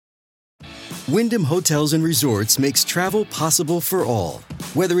Wyndham Hotels and Resorts makes travel possible for all.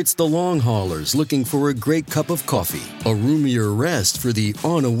 Whether it's the long haulers looking for a great cup of coffee, a roomier rest for the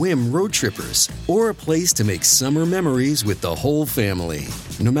on-a-whim road trippers, or a place to make summer memories with the whole family.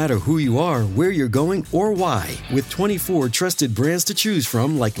 No matter who you are, where you're going, or why, with 24 trusted brands to choose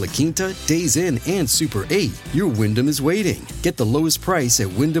from like La Quinta, Days Inn, and Super 8, your Wyndham is waiting. Get the lowest price at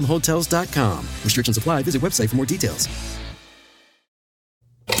WyndhamHotels.com. Restrictions apply. Visit website for more details.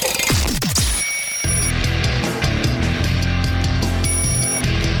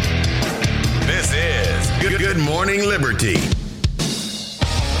 This is Good Morning Liberty.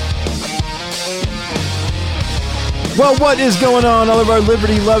 Well, what is going on, all of our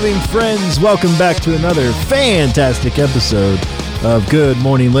liberty-loving friends? Welcome back to another fantastic episode of Good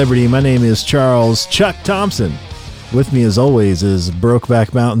Morning Liberty. My name is Charles Chuck Thompson. With me, as always, is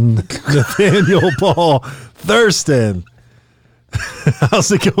Brokeback Mountain Nathaniel Paul Thurston.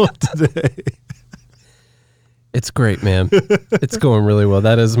 How's it going today? It's great, man. It's going really well.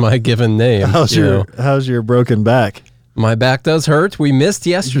 That is my given name. How's your broken back? My back does hurt. We missed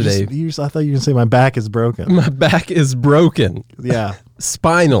yesterday. I thought you were going to say my back is broken. My back is broken. Yeah.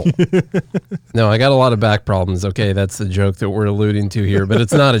 Spinal. No, I got a lot of back problems. Okay, that's the joke that we're alluding to here, but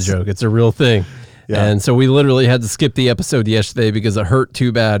it's not a joke. It's a real thing. Yeah. And so we literally had to skip the episode yesterday because it hurt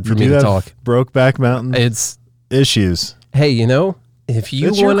too bad for me to talk. Brokeback Mountain issues. Hey, you know, if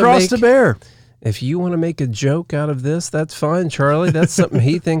you want to cross to bear. If you want to make a joke out of this, that's fine, Charlie. That's something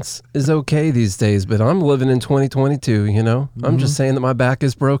he thinks is okay these days. But I'm living in 2022, you know? Mm-hmm. I'm just saying that my back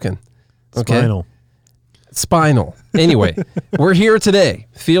is broken. Okay? Spinal. Anyway, we're here today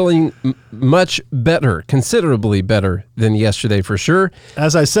feeling much better, considerably better than yesterday for sure.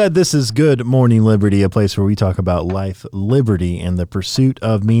 As I said, this is Good Morning Liberty, a place where we talk about life, liberty, and the pursuit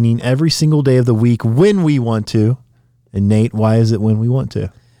of meaning every single day of the week when we want to. And Nate, why is it when we want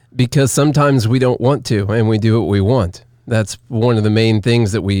to? Because sometimes we don't want to, and we do what we want. That's one of the main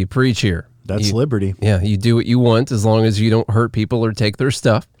things that we preach here. That's liberty. Yeah, you do what you want as long as you don't hurt people or take their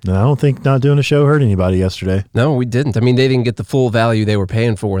stuff. No, I don't think not doing a show hurt anybody yesterday. No, we didn't. I mean, they didn't get the full value they were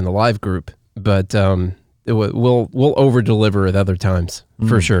paying for in the live group, but we'll over-deliver at other times,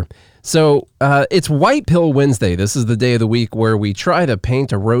 for sure. So it's White Pill Wednesday. This is the day of the week where we try to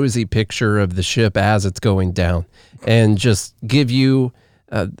paint a rosy picture of the ship as it's going down and just give you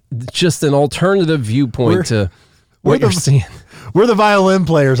just an alternative viewpoint to what you're seeing. We're the violin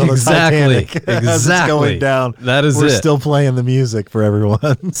players on the Titanic. Exactly. As it's going down. That is We're still playing the music for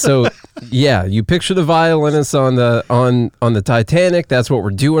everyone. So, yeah, you picture the violinists on the Titanic. That's what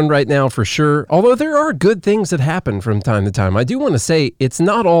we're doing right now for sure. Although there are good things that happen from time to time. I do want to say it's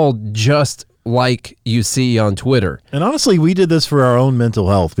not all just like you see on Twitter. And honestly, we did this for our own mental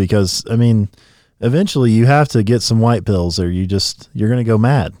health because, I mean, eventually you have to get some white pills or you're going to go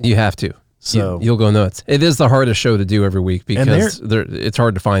mad. You have to. So you'll go nuts. It is the hardest show to do every week because it's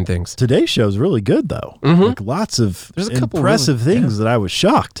hard to find things. Today's show is really good, though. Mm-hmm. Like lots of impressive things that I was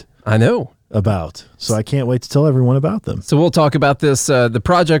shocked. I know. About. So I can't wait to tell everyone about them. So we'll talk about this, the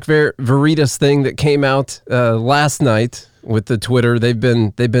Project Veritas thing that came out last night with the Twitter. They've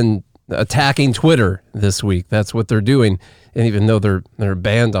been attacking Twitter this week. That's what they're doing. And even though they're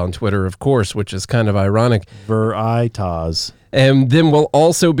banned on Twitter, of course, which is kind of ironic. Veritas. And then we'll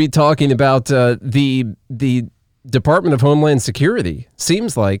also be talking about the Department of Homeland Security.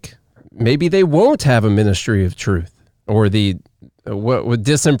 Seems like maybe they won't have a Ministry of Truth, or the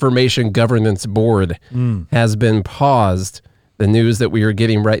Disinformation Governance Board has been paused. The news that we are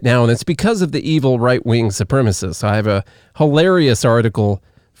getting right now, and it's because of the evil right-wing supremacists. I have a hilarious article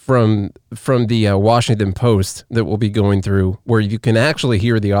from the Washington Post that we'll be going through, where you can actually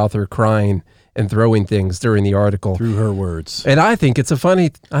hear the author crying and throwing things during the article. Through her words. And I think it's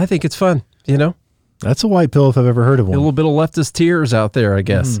fun, you know? That's a white pill if I've ever heard of one. A little bit of leftist tears out there, I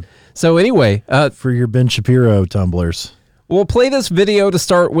guess. So anyway. For your Ben Shapiro tumblers. We'll play this video to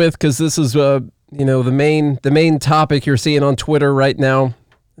start with because this is, the main topic you're seeing on Twitter right now.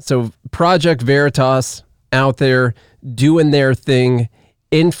 So Project Veritas out there doing their thing,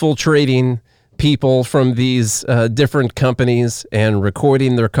 infiltrating people from these different companies and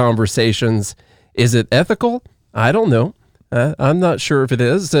recording their conversations. Is it ethical? I don't know. I'm not sure if it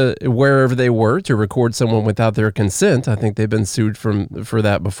is. Wherever they were to record someone without their consent, I think they've been sued for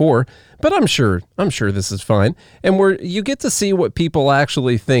that before. But I'm sure this is fine. And you get to see what people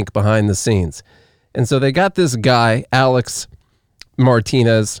actually think behind the scenes. And so they got this guy, Alex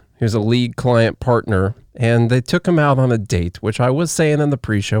Martinez, who's a lead client partner, and they took him out on a date, which I was saying in the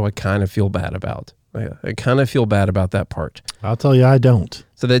pre-show I kind of feel bad about. I kind of feel bad about that part. I'll tell you, I don't.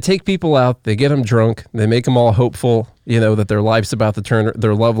 So they take people out, they get them drunk, they make them all hopeful, that their life's about to turn,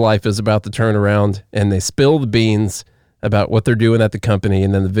 their love life is about to turn around, and they spill the beans about what they're doing at the company,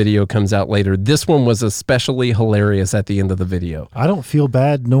 and then the video comes out later. This one was especially hilarious at the end of the video. I don't feel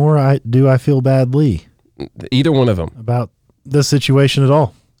bad, nor do I feel badly. Either one of them. About this situation at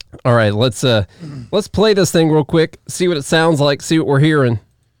all. All right, let's play this thing real quick, see what it sounds like, see what we're hearing.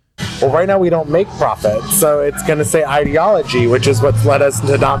 Well, right now we don't make profit, so it's going to say ideology, which is what's led us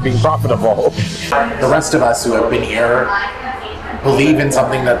to not being profitable. The rest of us who have been here believe in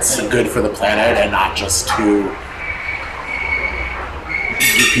something that's good for the planet and not just to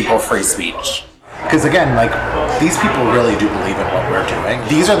give people free speech. Because again, these people really do believe in what we're doing.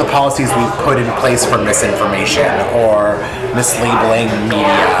 These are the policies we put in place for misinformation or mislabeling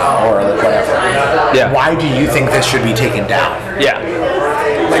media or whatever. Yeah. Why do you think this should be taken down? Yeah.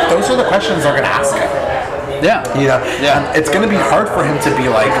 Those are the questions they're going to ask him. Yeah. And it's going to be hard for him to be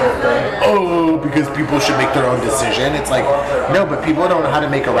because people should make their own decision. It's no, but people don't know how to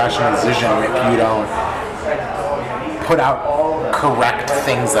make a rational decision if you don't put out correct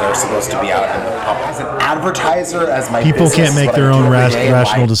things that are supposed to be out in the public. As an advertiser, as my people business, can't make their own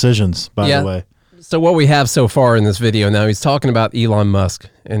rational decisions, by the way. So what we have so far in this video now, he's talking about Elon Musk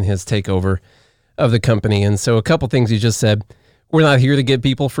and his takeover of the company. And so a couple things he just said. We're not here to give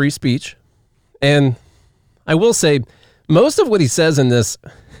people free speech. And I will say, most of what he says in this,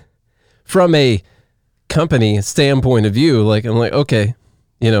 from a company standpoint of view, I'm okay,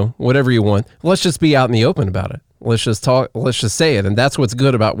 whatever you want. Let's just be out in the open about it. Let's just talk. Let's just say it. And that's what's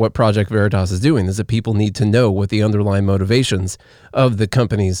good about what Project Veritas is doing, is that people need to know what the underlying motivations of the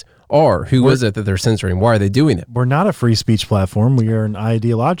companies are. Who is it that they're censoring? Why are they doing it? We're not a free speech platform. We are an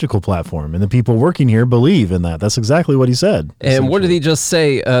ideological platform. And the people working here believe in that. That's exactly what he said. And what did he just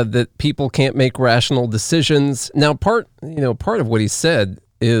say? That people can't make rational decisions. Now, part of what he said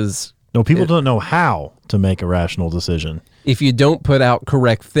is... No, people don't know how to make a rational decision. If you don't put out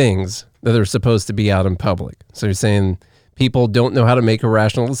correct things that are supposed to be out in public. So you're saying people don't know how to make a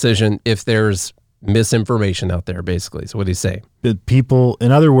rational decision if there's misinformation out there, basically. So what do you say?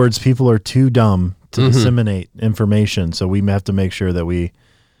 In other words, people are too dumb to disseminate information. So we have to make sure that we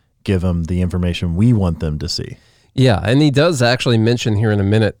give them the information we want them to see. Yeah. And he does actually mention here in a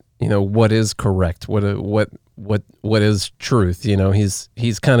minute, what is correct, what is truth.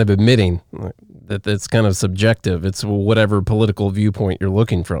 He's kind of admitting that it's kind of subjective. It's whatever political viewpoint you're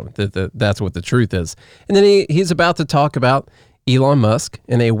looking from. That's what the truth is. And then he's about to talk about Elon Musk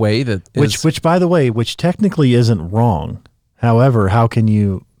in a way that is... Which, by the way, technically isn't wrong. However, how can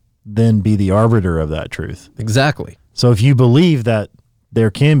you then be the arbiter of that truth? Exactly. So if you believe that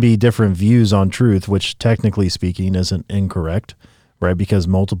there can be different views on truth, which technically speaking isn't incorrect, right? Because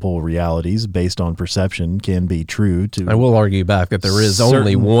multiple realities based on perception can be true to... I will argue back that there is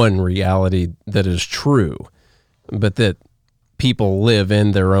only one reality that is true, but that people live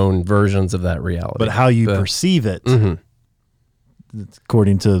in their own versions of that reality. But how you perceive it,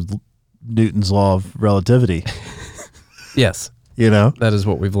 according to Newton's law of relativity. Yes. That is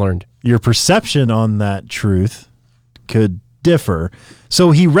what we've learned. Your perception on that truth could differ.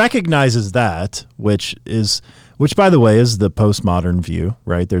 So he recognizes that, which by the way is the postmodern view,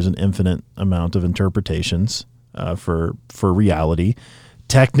 right? There's an infinite amount of interpretations for reality.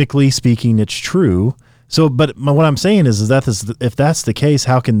 Technically speaking, it's true. So, but what I'm saying is that if that's the case,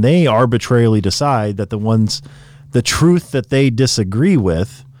 how can they arbitrarily decide that the truth that they disagree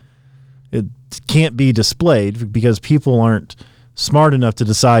with, it can't be displayed because people aren't smart enough to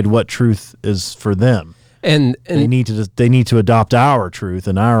decide what truth is for them. And they need to adopt our truth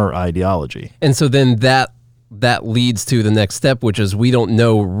and our ideology. And so then that leads to the next step, which is we don't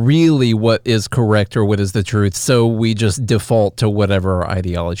know really what is correct or what is the truth, so we just default to whatever our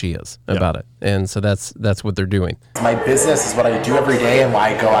ideology is about it. And so that's what they're doing. My business is what I do every day, and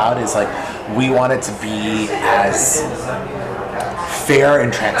why I go out is we want it to be as fair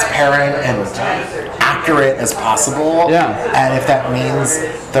and transparent and accurate as possible. Yeah. And if that means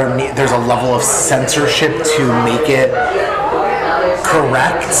there's a level of censorship to make it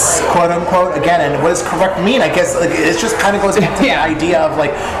correct, quote unquote, again, and what does correct mean? I guess it just kind of goes back to the idea of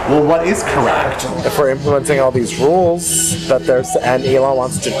what is correct? If we're implementing all these rules and Elon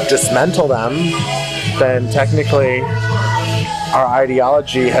wants to dismantle them, then technically our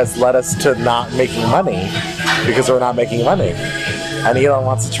ideology has led us to not making money because we're not making money. And Elon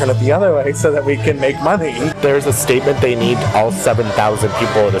wants to turn it the other way so that we can make money. There's a statement they need all 7,000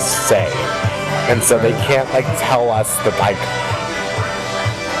 people to say. And so they can't tell us that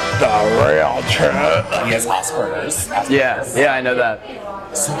The real truth. He has Asperger's. Yeah, I know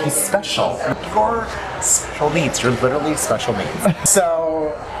that. So he's special. You're special needs. You're literally special needs.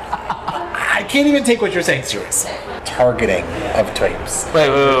 So I can't even take what you're saying seriously. Targeting of types. Wait.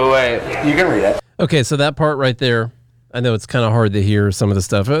 You can read it. Okay, so that part right there, I know it's kind of hard to hear some of the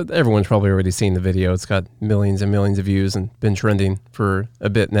stuff. Everyone's probably already seen the video. It's got millions and millions of views and been trending for a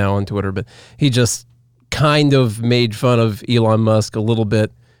bit now on Twitter. But he just kind of made fun of Elon Musk a little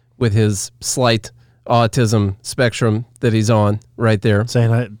bit with his slight autism spectrum that he's on right there.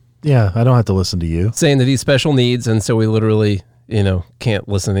 Saying, I don't have to listen to you. Saying that he's special needs, and so we literally, can't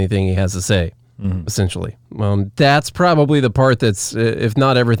listen to anything he has to say, essentially. That's probably the part that's, if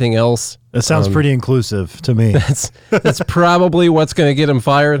not everything else. It sounds pretty inclusive to me. That's probably what's going to get him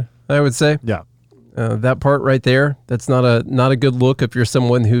fired, I would say. Yeah. That part right there, that's not a good look if you're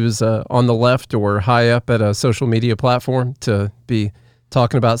someone who's on the left or high up at a social media platform to be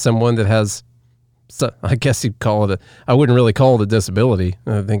talking about someone that has, I guess you'd call it I wouldn't really call it a disability.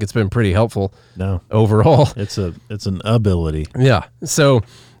 I think it's been pretty helpful. No. Overall. It's an ability. Yeah. So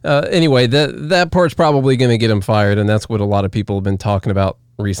anyway, that part's probably going to get him fired, and that's what a lot of people have been talking about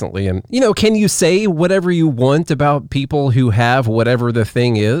recently. And, can you say whatever you want about people who have whatever the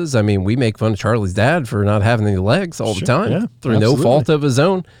thing is? I mean, we make fun of Charlie's dad for not having any legs all the time through absolutely. no fault of his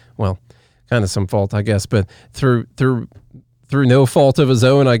own. Well, kind of some fault, I guess, but through no fault of his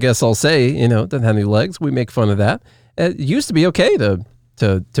own, I guess I'll say, doesn't have any legs. We make fun of that. It used to be okay to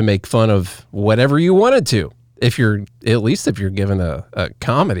make fun of whatever you wanted to, if you're given a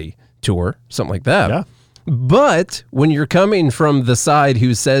comedy tour, something like that. Yeah. But when you're coming from the side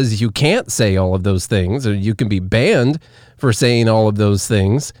who says you can't say all of those things, or you can be banned for saying all of those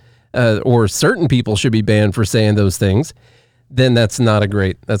things, or certain people should be banned for saying those things, then that's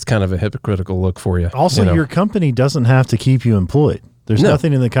kind of a hypocritical look for you. Also, your company doesn't have to keep you employed. There's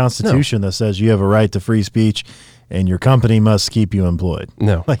nothing in the Constitution that says you have a right to free speech and your company must keep you employed.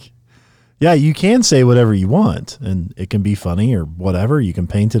 No. Yeah, you can say whatever you want, and it can be funny or whatever. You can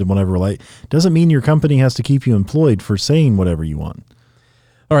paint it in whatever light. Doesn't mean your company has to keep you employed for saying whatever you want.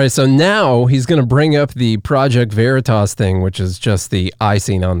 All right, so now he's going to bring up the Project Veritas thing, which is just the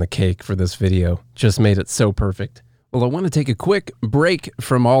icing on the cake for this video. Just made it so perfect. Well, I want to take a quick break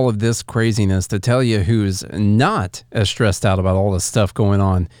from all of this craziness to tell you who's not as stressed out about all this stuff going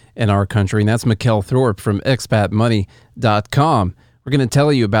on in our country, and that's Mikkel Thorpe from expatmoney.com. We're going to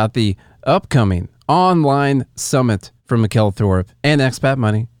tell you about the upcoming online summit from Mikkel Thorpe and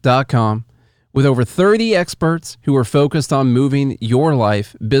expatmoney.com with over 30 experts who are focused on moving your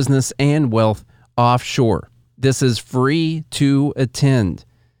life, business, and wealth offshore. This is free to attend.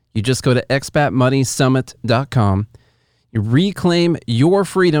 You just go to expatmoneysummit.com. You reclaim your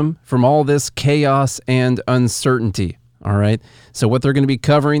freedom from all this chaos and uncertainty. All right. So what they're going to be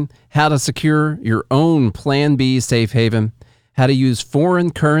covering, how to secure your own Plan B safe haven, how to use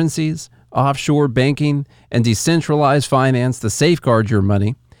foreign currencies, offshore banking, and decentralized finance to safeguard your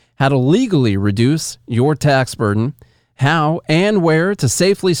money, how to legally reduce your tax burden, how and where to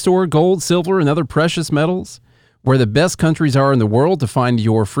safely store gold, silver, and other precious metals, where the best countries are in the world to find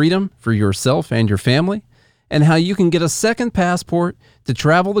your freedom for yourself and your family, and how you can get a second passport to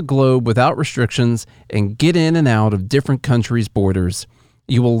travel the globe without restrictions and get in and out of different countries' borders.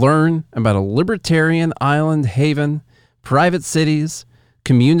 You will learn about a libertarian island haven, private cities,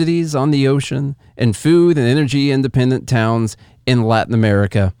 communities on the ocean, and food and energy independent towns in Latin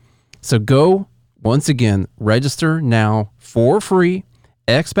America. So go, once again, register now for free,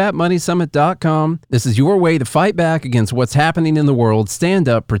 expatmoneysummit.com. This is your way to fight back against what's happening in the world, stand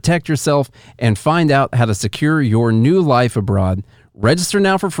up, protect yourself, and find out how to secure your new life abroad. Register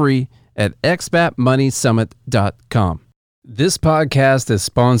now for free at expatmoneysummit.com. This podcast is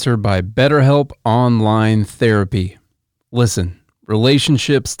sponsored by BetterHelp Online Therapy. Listen,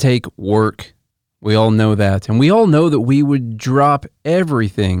 relationships take work. We all know that. And we all know that we would drop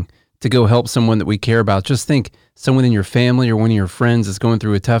everything to go help someone that we care about. Just think someone in your family or one of your friends is going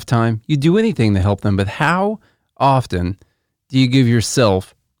through a tough time. You do anything to help them, but how often do you give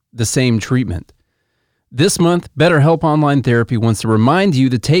yourself the same treatment? This month, BetterHelp Online Therapy wants to remind you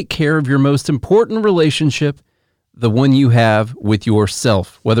to take care of your most important relationship, the one you have with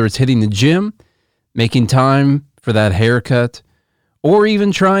yourself. Whether it's hitting the gym, making time for that haircut, or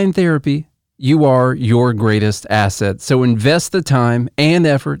even trying therapy, you are your greatest asset. So invest the time and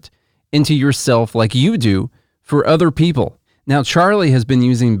effort into yourself like you do for other people. Now, Charlie has been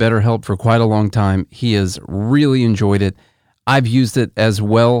using BetterHelp for quite a long time. He has really enjoyed it. I've used it as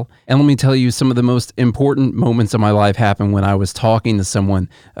well. And let me tell you, some of the most important moments of my life happened when I was talking to someone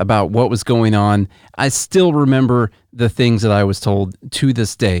about what was going on. I still remember the things that I was told to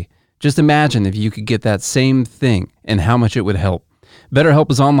this day. Just imagine if you could get that same thing and how much it would help.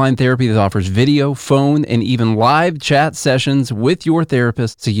 BetterHelp is online therapy that offers video, phone, and even live chat sessions with your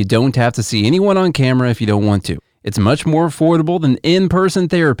therapist, so you don't have to see anyone on camera if you don't want to. It's much more affordable than in-person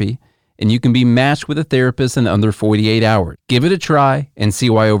therapy, and you can be matched with a therapist in under 48 hours. Give it a try and see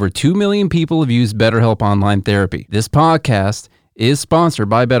why over 2 million people have used BetterHelp online therapy. This podcast is sponsored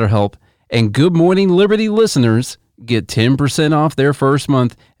by BetterHelp, and Good Morning Liberty listeners get 10% off their first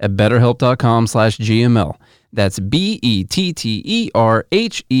month at betterhelp.com/GML. That's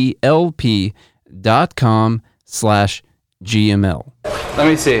BETTERHELP.com/GML. Let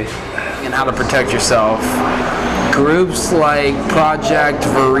me see. And how to protect yourself. Groups like Project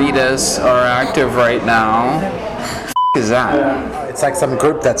Veritas are active right now. Is that? It's like some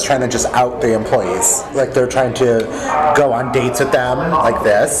group that's trying to just out the employees. Like they're trying to go on dates with them like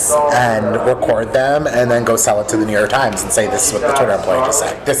this and record them and then go sell it to the New York Times and say this is what the Twitter employee just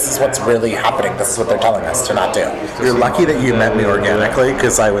said. This is what's really happening. This is what they're telling us to not do. You're lucky that you met me organically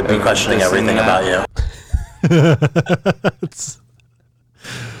because I would be questioning everything about you.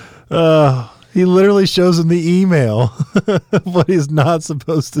 He literally shows him the email, what he's not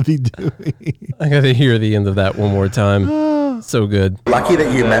supposed to be doing. I got to hear the end of that one more time. So good. Lucky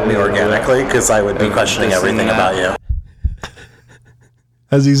that you met me organically because I would be questioning everything about you.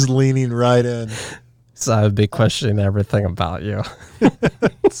 As he's leaning right in. So I would be questioning everything about you.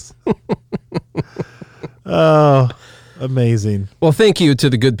 Oh, amazing. Well, thank you to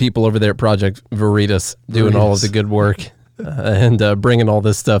the good people over there at Project Veritas doing all of the good work. And bringing all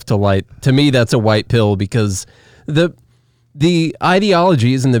this stuff to light. To me, that's a white pill because the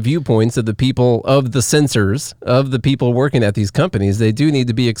ideologies and the viewpoints of the people, of the censors, of the people working at these companies, they do need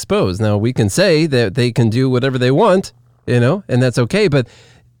to be exposed. Now, we can say that they can do whatever they want, and that's okay, but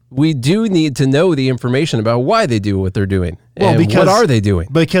we do need to know the information about why they do what they're doing. Well, because what are they doing?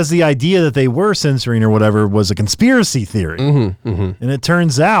 Because the idea that they were censoring or whatever was a conspiracy theory. And it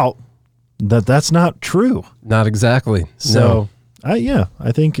turns out that's not true. Not exactly. So, I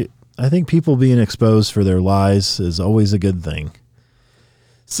think people being exposed for their lies is always a good thing.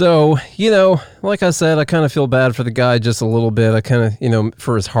 So, like I said, I kind of feel bad for the guy just a little bit. I kind of,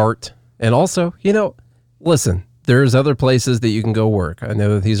 for his heart. And also, listen, there's other places that you can go work. I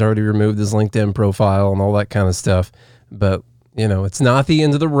know that he's already removed his LinkedIn profile and all that kind of stuff. But, it's not the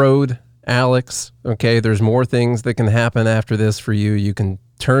end of the road, Alex. Okay, there's more things that can happen after this for you. You can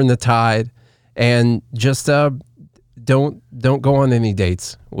turn the tide and just don't go on any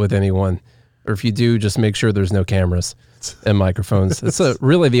dates with anyone, or if you do, just make sure there's no cameras and microphones. It's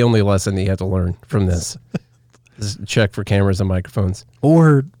really the only lesson you have to learn from this. Just check for cameras and microphones,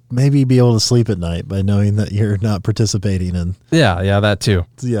 or maybe be able to sleep at night by knowing that you're not participating in. Yeah, that too.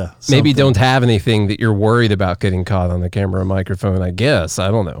 Yeah, maybe don't have anything that you're worried about getting caught on the camera or microphone. I guess I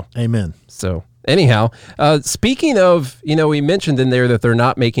don't know. Amen. So. Anyhow, speaking of, we mentioned in there that they're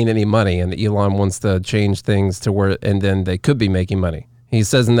not making any money and that Elon wants to change things to where, and then they could be making money. He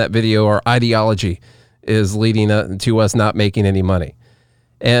says in that video, our ideology is leading to us not making any money.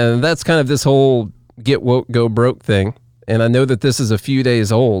 And that's kind of this whole get woke, go broke thing. And I know that this is a few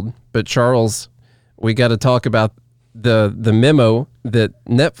days old, but Charles, we got to talk about the memo that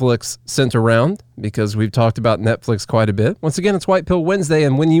Netflix sent around, because we've talked about Netflix quite a bit. Once again, it's White Pill Wednesday.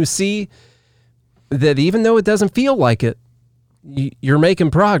 And when you see that even though it doesn't feel like it, you're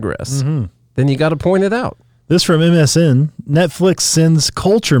making progress, then you got to point it out. This from MSN. Netflix sends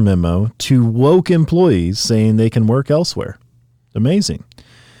culture memo to woke employees saying they can work elsewhere. Amazing.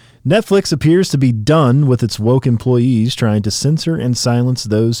 Netflix appears to be done with its woke employees trying to censor and silence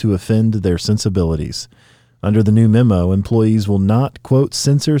those who offend their sensibilities. Under the new memo, employees will not, quote,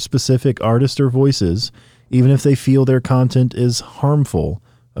 censor specific artists or voices, even if they feel their content is harmful,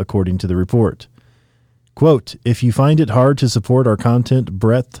 according to the report. Quote, if you find it hard to support our content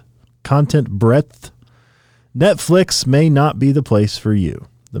breadth, Netflix may not be the place for you.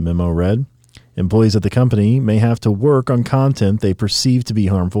 The memo read, employees at the company may have to work on content they perceive to be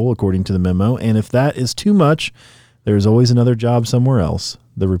harmful, according to the memo, and if that is too much, there's always another job somewhere else,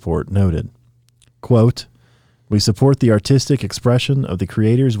 the report noted. Quote, we support the artistic expression of the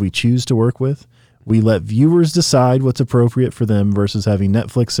creators we choose to work with. We let viewers decide what's appropriate for them versus having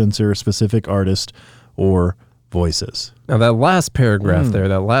Netflix censor specific artists or voices. Now that last paragraph there,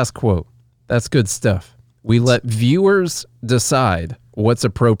 that last quote, that's good stuff. We let viewers decide what's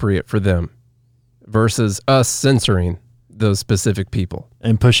appropriate for them versus us censoring those specific people.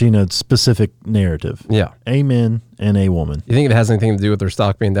 And pushing a specific narrative. Yeah. A man and a woman. You think it has anything to do with their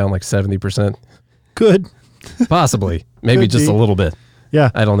stock being down like 70%? Could. Possibly. Maybe Could just be. a little bit.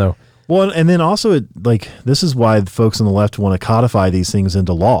 Yeah. I don't know. Well, and then also, this is why folks on the left want to codify these things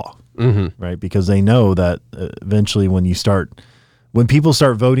into law, right? Because they know that eventually when people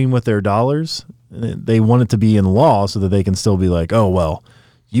start voting with their dollars, they want it to be in law so that they can still be like, oh, well,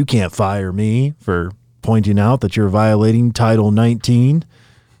 you can't fire me for pointing out that you're violating Title 19,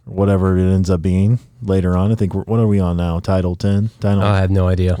 or whatever it ends up being later on. I think, what are we on now? Title 10? I have no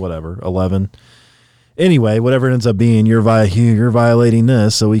idea. Whatever, 11. Anyway, whatever it ends up being, you're violating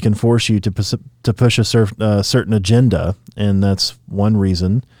this, so we can force you to push a certain agenda, and that's one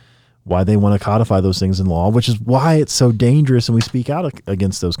reason why they want to codify those things in law, which is why it's so dangerous, and we speak out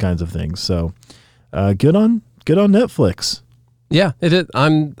against those kinds of things. So, good on Netflix. Yeah, it is.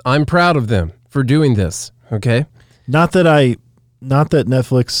 I'm proud of them for doing this. Okay, not that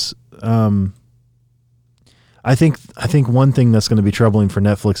Netflix. I think one thing that's going to be troubling for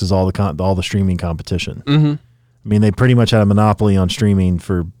Netflix is all the streaming competition. Mm-hmm. I mean, they pretty much had a monopoly on streaming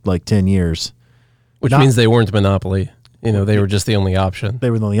for like 10 years. Which means they weren't a monopoly. They were just the only option.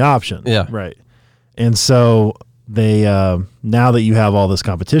 They were the only option. Yeah. Right. And so they now that you have all this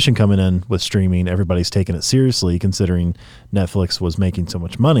competition coming in with streaming, everybody's taking it seriously, considering Netflix was making so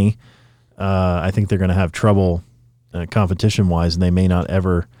much money. I think they're going to have trouble competition-wise, and they may not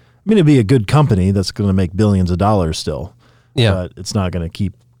ever... I mean, it'd be a good company that's going to make billions of dollars still. Yeah. But it's not going to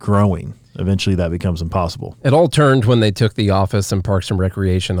keep growing. Eventually, that becomes impossible. It all turned when they took The Office and Parks and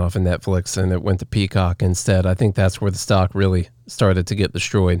Recreation off of Netflix, and it went to Peacock instead. I think that's where the stock really started to get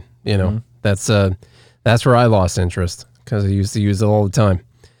destroyed. That's where I lost interest because I used to use it all the time.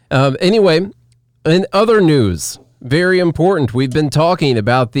 Anyway, in other news, very important, we've been talking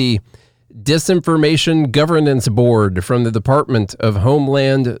about the Disinformation Governance Board from the Department of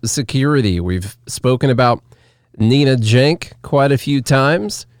Homeland Security. We've spoken about Nina Jenk quite a few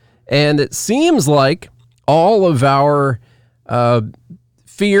times, and it seems like all of our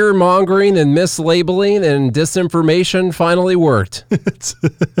fear-mongering and mislabeling and disinformation finally worked.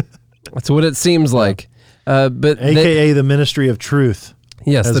 That's what it seems like. But AKA the Ministry of Truth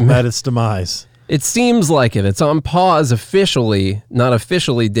has met its demise. It seems like it. It's on pause officially, not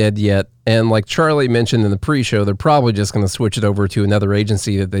officially dead yet. And like Charlie mentioned in the pre-show, they're probably just going to switch it over to another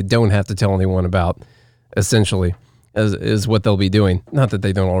agency that they don't have to tell anyone about, essentially, is what they'll be doing. Not that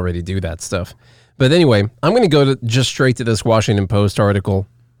they don't already do that stuff. But anyway, I'm going to go just straight to this Washington Post article.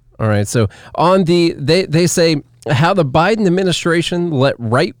 All right, so on they say how the Biden administration let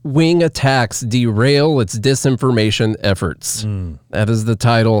right-wing attacks derail its disinformation efforts. That is the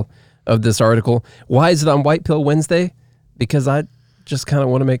title of this article. Why is it on White Pill Wednesday? Because I just kind of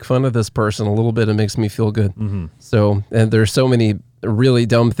want to make fun of this person a little bit. It makes me feel good. Mm-hmm. So, and there's so many really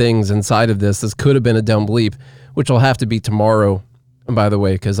dumb things inside of this. This could have been a dumb bleep, which will have to be tomorrow, by the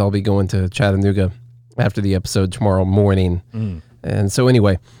way, because I'll be going to Chattanooga after the episode tomorrow morning. And so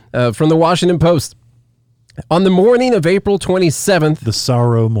anyway, from the Washington Post, on the morning of April 27th, the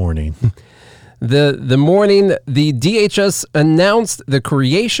sorrow morning, The morning the DHS announced the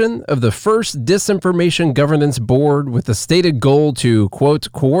creation of the first Disinformation Governance Board with the stated goal to,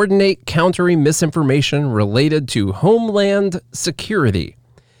 quote, coordinate countering misinformation related to Homeland Security.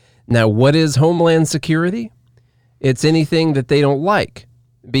 Now, what is Homeland Security? It's anything that they don't like,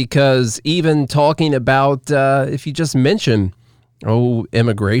 because even talking about, if you just mention,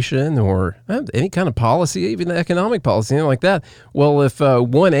 immigration or any kind of policy, even economic policy, anything like that. Well, if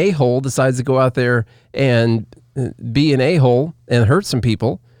one a-hole decides to go out there and be an a-hole and hurt some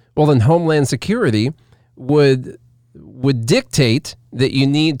people, well, then Homeland Security would dictate that you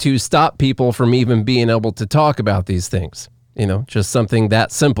need to stop people from even being able to talk about these things. Just something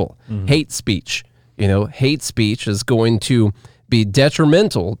that simple. Hate speech. Hate speech is going to be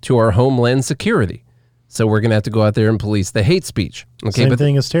detrimental to our Homeland Security. So we're going to have to go out there and police the hate speech. Okay, Same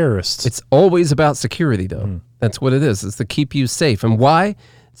thing as terrorists. It's always about security, though. That's what it is. It's to keep you safe. And why?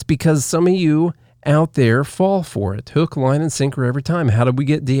 It's because some of you out there fall for it. Hook, line, and sinker every time. How did we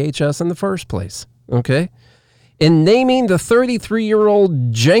get DHS in the first place? Okay? In naming the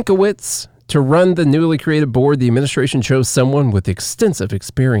 33-year-old Jankowicz to run the newly created board, the administration chose someone with extensive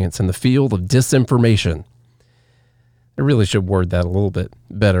experience in the field of disinformation. I really should word that a little bit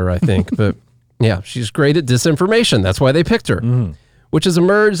better, I think, but... Yeah, she's great at disinformation. That's why they picked her, which has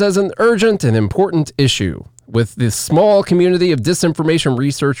emerged as an urgent and important issue. With this small community of disinformation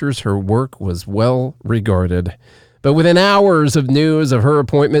researchers, her work was well regarded. But within hours of news of her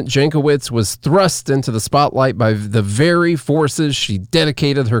appointment, Jankowicz was thrust into the spotlight by the very forces she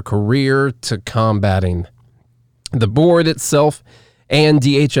dedicated her career to combating. The board itself and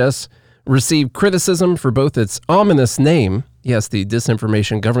DHS received criticism for both its ominous name, yes, the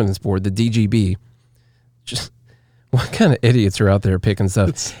Disinformation Governance Board, the DGB. Just what kind of idiots are out there picking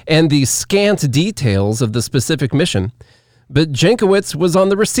stuff? And the scant details of the specific mission. But Jankowicz was on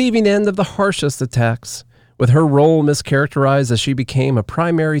the receiving end of the harshest attacks, with her role mischaracterized as she became a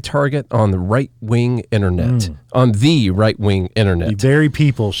primary target on the right-wing internet. On the right-wing internet. The very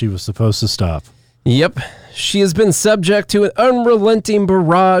people she was supposed to stop. Yep. She has been subject to an unrelenting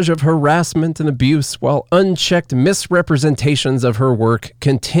barrage of harassment and abuse, while unchecked misrepresentations of her work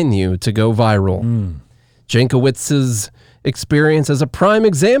continue to go viral. Jankowicz's experience is a prime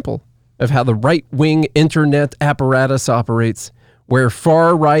example of how the right-wing internet apparatus operates, where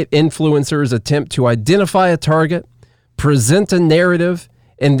far-right influencers attempt to identify a target, present a narrative,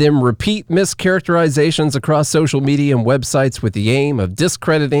 and then repeat mischaracterizations across social media and websites with the aim of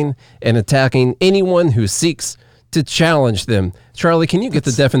discrediting and attacking anyone who seeks to challenge them. Charlie, can you get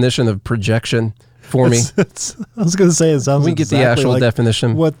the definition of projection for me? I was going to say, it sounds We get the actual like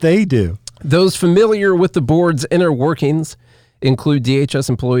definition. what they do. Those familiar with the board's inner workings include DHS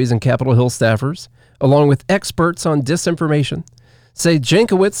employees and Capitol Hill staffers, along with experts on disinformation, say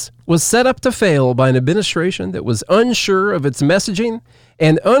Jankowicz was set up to fail by an administration that was unsure of its messaging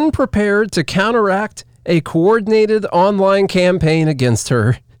and unprepared to counteract a coordinated online campaign against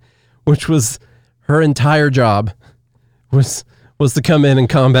her, which was her entire job, was to come in and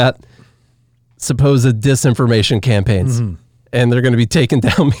combat supposed disinformation campaigns. And they're going to be taken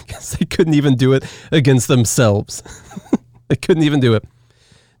down because they couldn't even do it against themselves. They couldn't even do it.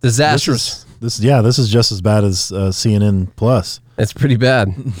 Disastrous. This is just as bad as CNN Plus. It's pretty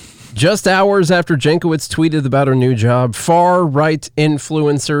bad. Just hours after Jankowicz tweeted about her new job, far-right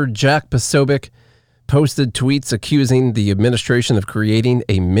influencer Jack Posobiec posted tweets accusing the administration of creating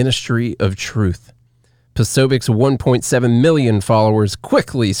a ministry of truth. Posobiec's 1.7 million followers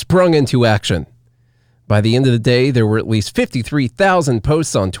quickly sprung into action. By the end of the day, there were at least 53,000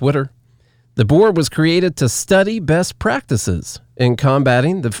 posts on Twitter. The board was created to study best practices in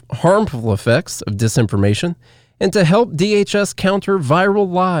combating the harmful effects of disinformation and to help DHS counter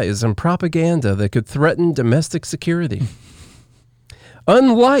viral lies and propaganda that could threaten domestic security.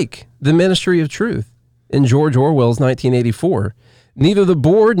 Unlike the Ministry of Truth in George Orwell's 1984, neither the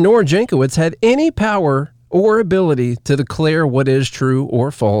board nor Jankowicz had any power or ability to declare what is true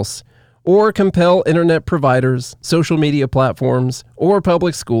or false, or compel internet providers, social media platforms, or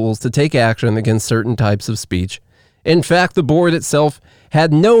public schools to take action against certain types of speech. In fact, the board itself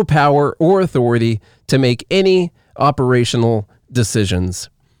had no power or authority to make any operational decisions.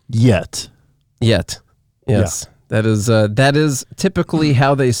 Yet. Yes. Yeah. That is typically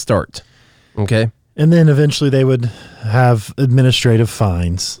how they start. Okay? And then eventually they would have administrative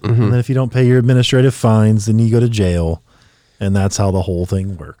fines. And then if you don't pay your administrative fines, then you go to jail. And that's how the whole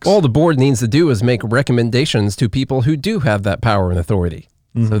thing works. All the board needs to do is make recommendations to people who do have that power and authority.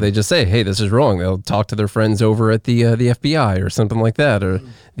 So they just say, hey, this is wrong. They'll talk to their friends over at the FBI or something like that, or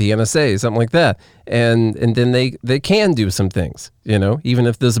the NSA, something like that. And then they can do some things, you know, even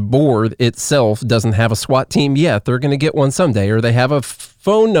if this board itself doesn't have a SWAT team yet, they're going to get one someday, or they have a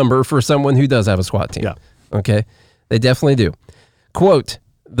phone number for someone who does have a SWAT team. Yeah. Okay. They definitely do. Quote,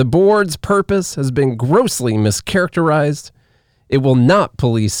 the board's purpose has been grossly mischaracterized. It will not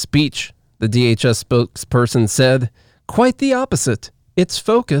police speech, the DHS spokesperson said. Quite the opposite. Its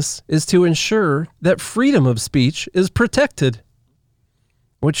focus is to ensure that freedom of speech is protected,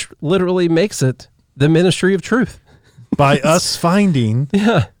 which literally makes it the Ministry of Truth. By us finding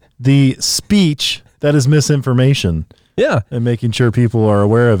the speech that is misinformation. Yeah. And making sure people are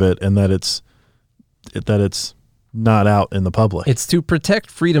aware of it and that it's not out in the public. It's to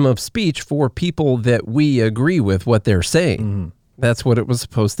protect freedom of speech for people that we agree with what they're saying. That's what it was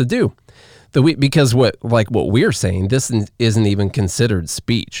supposed to do. Because what we're saying, this isn't even considered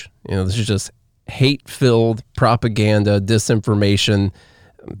speech. You know, this is just hate-filled propaganda, disinformation,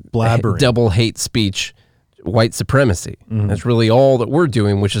 Blabbering. double hate speech, white supremacy. That's really all that we're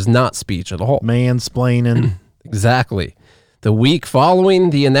doing, which is not speech at all. Mansplaining. Exactly. The week following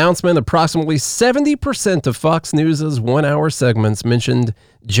the announcement, approximately 70% of Fox News' one-hour segments mentioned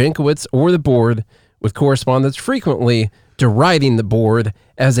Jankowicz or the board, with correspondents frequently deriding the board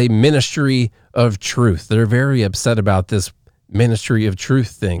as a ministry of truth. They're very upset about this ministry of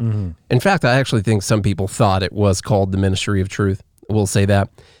truth thing. In fact, I actually think some people thought it was called the Ministry of Truth. We'll say that,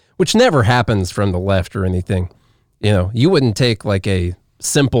 which never happens from the left or anything. You know, you wouldn't take like a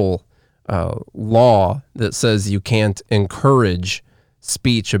simple law that says you can't encourage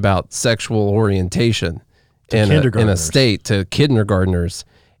speech about sexual orientation in a state to kindergartners,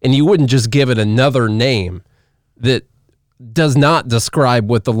 and you wouldn't just give it another name that does not describe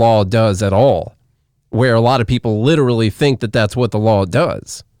what the law does at all, where a lot of people literally think that that's what the law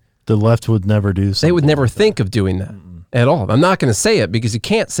does. The left would never do something. They would never like think of doing that at all. I'm not going to say it because you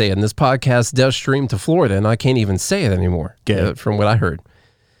can't say it, and this podcast does stream to Florida, and I can't even say it anymore. Gay. From what I heard.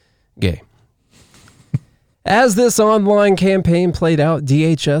 Gay. As this online campaign played out,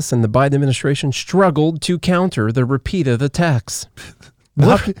 DHS and the Biden administration struggled to counter the repeated attacks.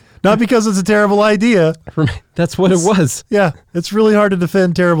 Not because it's a terrible idea. That's what it was. Yeah, it's really hard to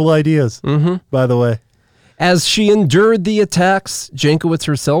defend terrible ideas, by the way. As she endured the attacks, Jankowicz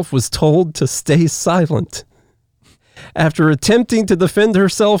herself was told to stay silent. After attempting to defend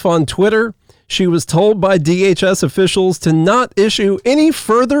herself on Twitter, she was told by DHS officials to not issue any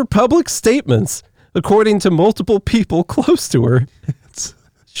further public statements, according to multiple people close to her.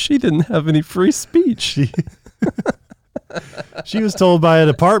 She didn't have any free speech. She was told by a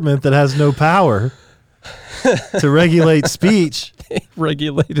department that has no power to regulate speech. They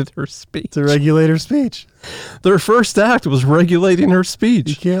regulated her speech. To regulate her speech. Their first act was regulating her speech.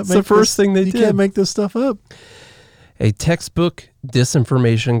 You can't It's the first thing they did. You can't make this stuff up. A textbook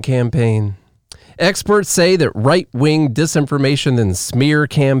disinformation campaign. Experts say that right-wing disinformation and smear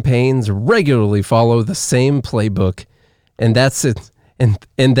campaigns regularly follow the same playbook, and that's it.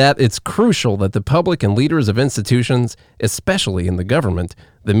 And that it's crucial that the public and leaders of institutions, especially in the government,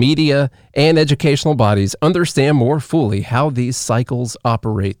 the media, and educational bodies, understand more fully how these cycles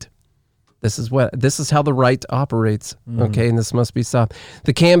operate. This is how the right operates. Okay, and this must be stopped.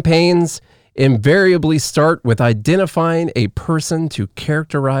 The campaigns invariably start with identifying a person to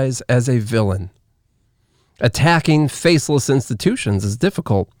characterize as a villain. Attacking faceless institutions is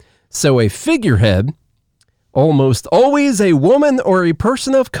difficult, so a figurehead, almost always a woman or a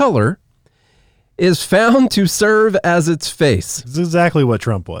person of color, is found to serve as its face. It's exactly what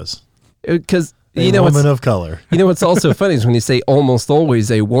Trump was. Because A woman of color. You know what's also funny is when you say almost always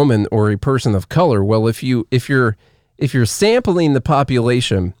a woman or a person of color. Well, if you're sampling the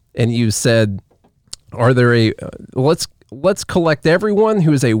population and you said, are there let's collect everyone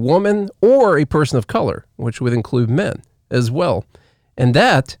who is a woman or a person of color, which would include men as well, and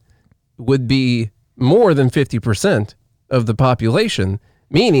that would be more than 50% of the population,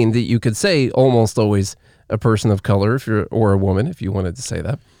 meaning that you could say almost always a person of color or a woman if you wanted to say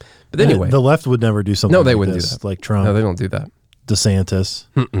that. But anyway, the left would never do something. No, they like wouldn't this, do that. like Trump. No, they don't do that. DeSantis.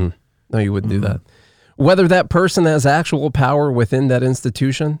 No, you wouldn't do that. Whether that person has actual power within that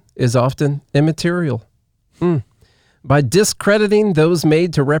institution is often immaterial. By discrediting those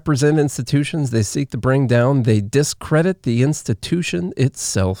made to represent institutions they seek to bring down, they discredit the institution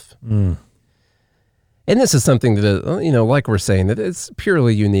itself. And this is something that, like we're saying, that it's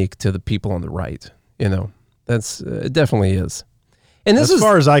purely unique to the people on the right. It definitely is. And this as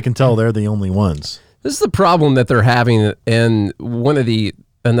far as I can tell, they're the only ones. This is the problem that they're having, and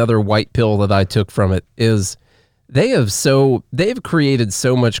another white pill that I took from it is they've created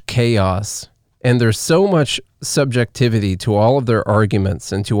so much chaos, and there's so much subjectivity to all of their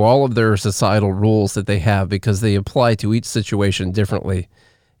arguments and to all of their societal rules that they have because they apply to each situation differently.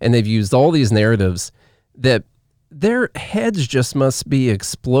 And they've used all these narratives that their heads just must be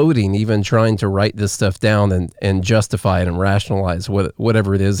exploding, even trying to write this stuff down and justify it and rationalize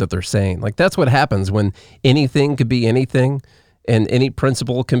whatever it is that they're saying. Like, that's what happens when anything could be anything and any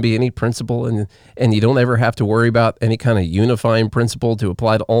principle can be any principle, and you don't ever have to worry about any kind of unifying principle to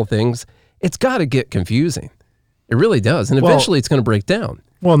apply to all things. It's got to get confusing. It really does. And eventually it's going to break down.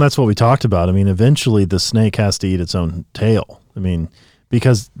 Well, and that's what we talked about. I mean, eventually the snake has to eat its own tail. I mean,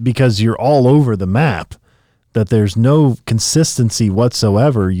 because you're all over the map, that there's no consistency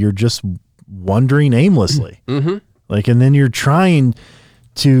whatsoever. You're just wandering aimlessly. And then you're trying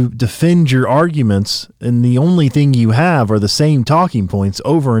to defend your arguments, and the only thing you have are the same talking points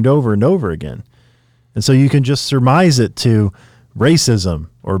over and over and over again. And so you can just surmise it to racism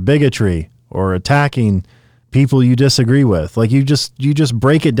or bigotry or attacking people you disagree with. Like, you just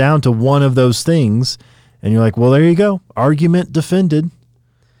break it down to one of those things, and you're like, well, there you go. Argument defended.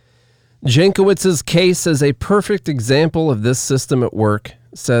 Jankowicz's case is a perfect example of this system at work,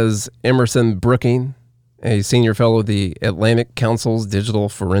 says Emerson Brooking, a senior fellow at the Atlantic Council's Digital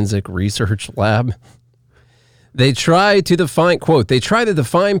Forensic Research Lab. They try to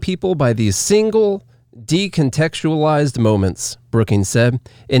define people by these single decontextualized moments, Brookings said.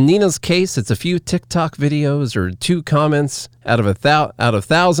 In Nina's case, it's a few TikTok videos or 2 comments out of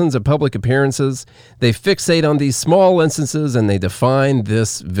thousands of public appearances. They fixate on these small instances and they define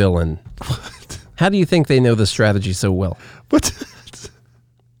this villain. What? How do you think they know the strategy so well? But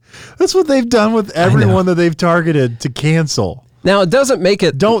that's what they've done with everyone that they've targeted to cancel. Now, it doesn't make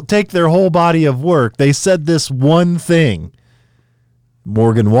it... Don't take their whole body of work. They said this one thing.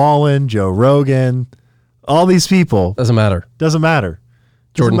 Morgan Wallen, Joe Rogan, all these people. Doesn't matter. Doesn't matter.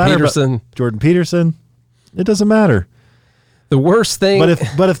 Jordan Peterson. Jordan Peterson. It doesn't matter. The worst thing...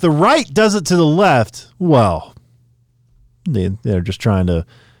 But if the right does it to the left, well, they're just trying to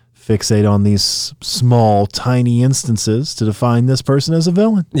fixate on these small, tiny instances to define this person as a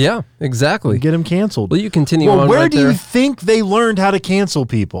villain. Yeah, exactly. Get him canceled. Well, you continue on where right do there. you think they learned how to cancel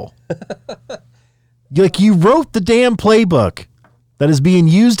people? Like, you wrote the damn playbook that is being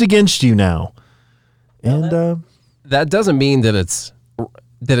used against you now. And that doesn't mean that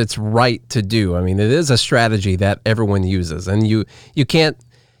it's right to do. I mean, it is a strategy that everyone uses, and you can't,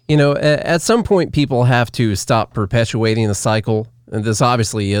 at some point people have to stop perpetuating the cycle. And this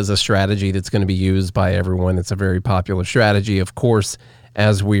obviously is a strategy that's going to be used by everyone. It's a very popular strategy. Of course,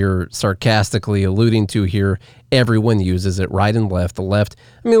 as we're sarcastically alluding to here, everyone uses it, right and left. The left,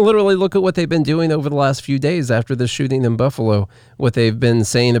 I mean, literally look at what they've been doing over the last few days after the shooting in Buffalo, what they've been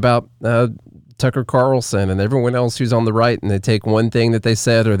saying about Tucker Carlson and everyone else who's on the right, and they take one thing that they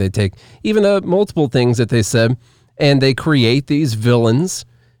said, or they take even multiple things that they said, and they create these villains.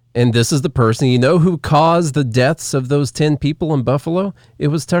 And this is the person, who caused the deaths of those 10 people in Buffalo? It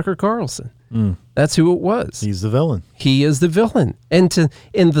was Tucker Carlson. That's who it was. he's the villain. He is the villain. And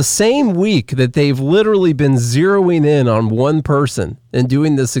in the same week that they've literally been zeroing in on one person and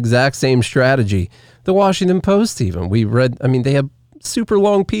doing this exact same strategy, the Washington Post even, they have super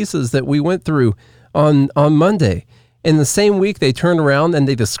long pieces that we went through on Monday. In the same week, they turn around and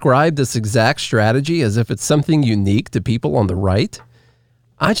they describe this exact strategy as if it's something unique to people on the right.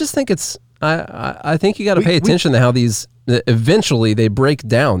 I just think I think you got to pay attention to how these eventually they break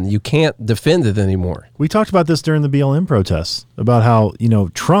down. You can't defend it anymore. We talked about this during the BLM protests about how,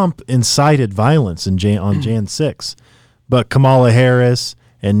 Trump incited violence on Jan 6, but Kamala Harris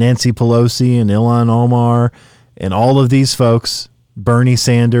and Nancy Pelosi and Ilhan Omar and all of these folks, Bernie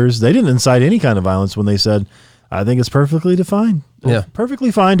Sanders, they didn't incite any kind of violence when they said, I think it's perfectly fine. Yeah.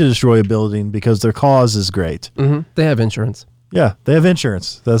 Perfectly fine to destroy a building because their cause is great. Mm-hmm. They have insurance. Yeah, they have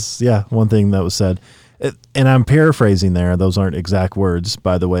insurance. That's, one thing that was said. And I'm paraphrasing there. Those aren't exact words,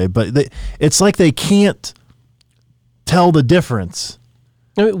 by the way. But it's like they can't tell the difference.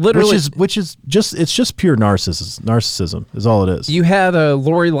 I mean, literally, Which is just pure narcissism is all it is. You had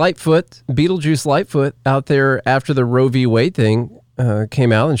Lori Lightfoot, Beetlejuice Lightfoot, out there after the Roe v. Wade thing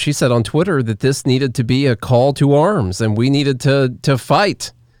came out, and she said on Twitter that this needed to be a call to arms, and we needed to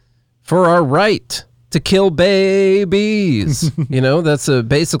fight for our right to kill babies. That's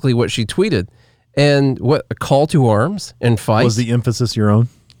basically what she tweeted. And what a call to arms and fight. Was the emphasis your own?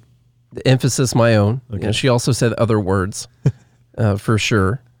 The emphasis my own. Okay. She also said other words for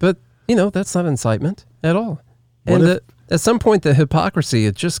sure. But, that's not incitement at all. And at some point, the hypocrisy,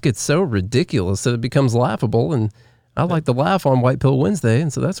 it just gets so ridiculous that it becomes laughable. And I like to laugh on White Pill Wednesday,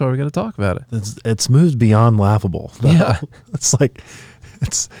 and so that's why we got to talk about it. It's moved beyond laughable. Yeah. It's like,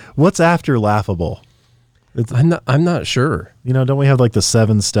 what's after laughable? I'm not sure. Don't we have like the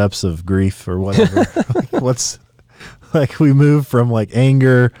 7 steps of grief or whatever? We move from like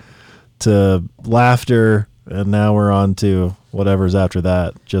anger to laughter, and now we're on to whatever's after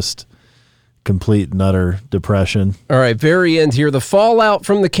that. Just complete and utter depression. All right, very end here. The fallout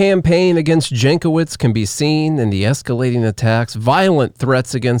from the campaign against Jankowicz can be seen in the escalating attacks. Violent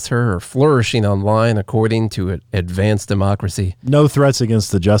threats against her are flourishing online, according to Advanced Democracy. No threats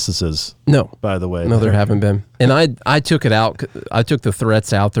against the justices. No. By the way. No, there haven't been. And I took it out. I took the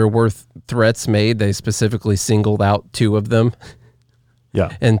threats out. There were threats made. They specifically singled out 2 of them.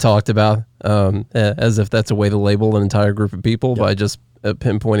 Yeah. And talked about as if that's a way to label an entire group of people by just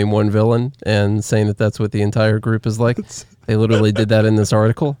pinpointing one villain and saying that that's what the entire group is like. They literally did that in this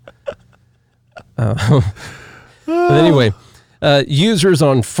article. But anyway, users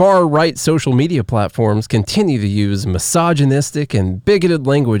on far-right social media platforms continue to use misogynistic and bigoted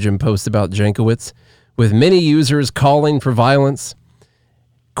language in posts about Jankowicz, with many users calling for violence.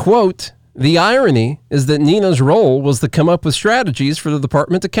 Quote, "The irony is that Nina's role was to come up with strategies for the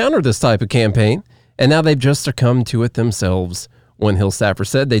department to counter this type of campaign, and now they've just succumbed to it themselves," one Hill staffer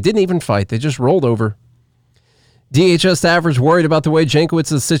said. They didn't even fight. They just rolled over. DHS staffers worried about the way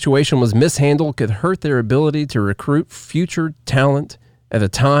Jankowicz's situation was mishandled could hurt their ability to recruit future talent at a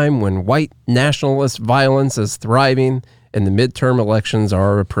time when white nationalist violence is thriving and the midterm elections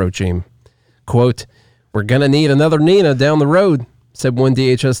are approaching. Quote, "We're going to need another Nina down the road," said one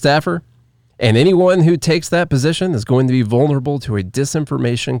DHS staffer. "And anyone who takes that position is going to be vulnerable to a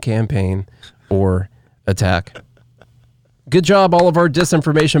disinformation campaign or attack." Good job, all of our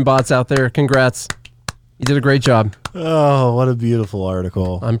disinformation bots out there. Congrats. You did a great job. Oh, what a beautiful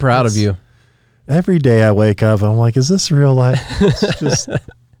article. I'm proud of you. Every day I wake up, I'm like, is this real life?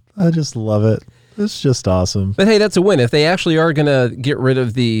 I just love it. It's just awesome. But hey, that's a win. If they actually are going to get rid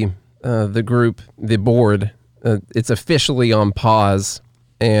of the group, the board, it's officially on pause.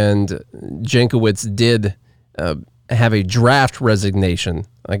 And Jankowicz did have a draft resignation.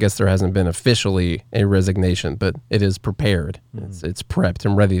 I guess there hasn't been officially a resignation, but it is prepared. It's prepped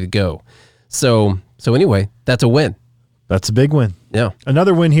and ready to go. So anyway, that's a win. That's a big win. Yeah.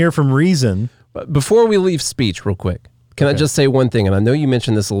 Another win here from Reason. But before we leave speech real quick, can I just say one thing? And I know you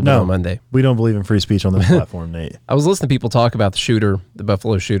mentioned this a little bit on Monday. We don't believe in free speech on this platform, Nate. I was listening to people talk about the shooter, the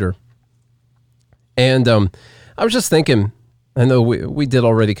Buffalo shooter. And I was just thinking, I know we did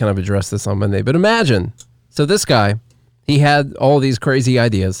already kind of address this on Monday, but imagine, so this guy, he had all these crazy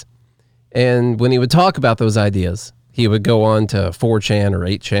ideas. And when he would talk about those ideas, he would go on to 4chan or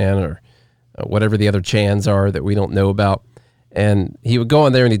 8chan or whatever the other chans are that we don't know about. And he would go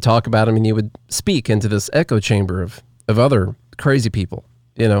on there and he'd talk about them, and he would speak into this echo chamber of other crazy people,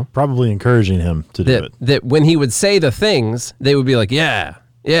 you know. Probably encouraging him to do it. That when he would say the things, they would be like, yeah,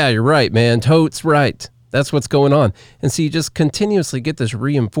 you're right, man. Totes right. That's what's going on. And so you just continuously get this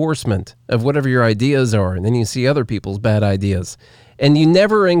reinforcement of whatever your ideas are, and then you see other people's bad ideas. And you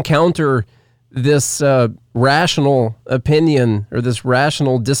never encounter this rational opinion or this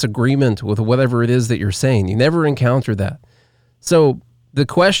rational disagreement with whatever it is that you're saying. You never encounter that. So the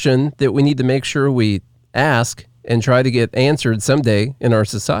question that we need to make sure we ask and try to get answered someday in our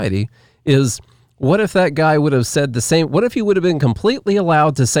society is, what if that guy would have said the same? What if he would have been completely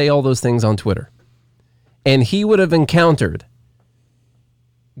allowed to say all those things on Twitter? And he would have encountered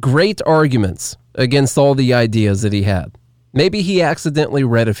great arguments against all the ideas that he had. Maybe he accidentally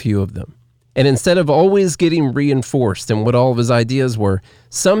read a few of them. And instead of always getting reinforced in what all of his ideas were,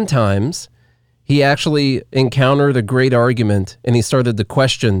 sometimes he actually encountered a great argument and he started to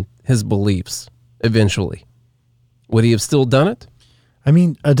question his beliefs eventually. Would he have still done it? I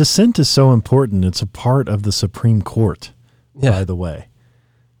mean, a dissent is so important. It's a part of the Supreme Court, by the way.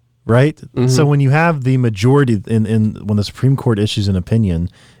 Right? Mm-hmm. So when you have the majority, when the Supreme Court issues an opinion,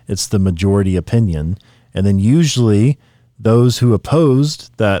 it's the majority opinion. And then usually those who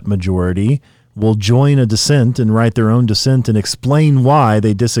opposed that majority will join a dissent and write their own dissent and explain why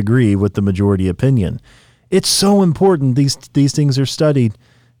they disagree with the majority opinion. It's so important. These things are studied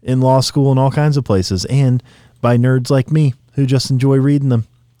in law school and all kinds of places, and by nerds like me who just enjoy reading them,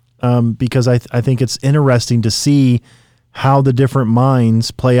 because I think it's interesting to see how the different minds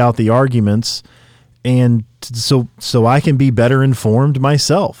play out the arguments, and so I can be better informed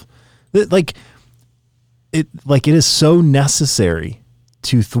myself. It is so necessary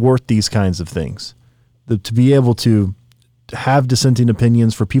to thwart these kinds of things, to be able to have dissenting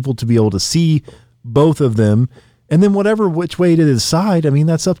opinions, for people to be able to see both of them, and then which way to decide, I mean,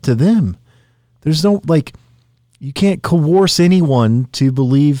 that's up to them. There's no, you can't coerce anyone to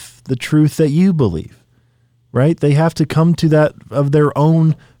believe the truth that you believe, right? They have to come to that of their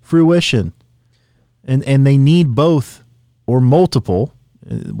own fruition, and they need both or multiple,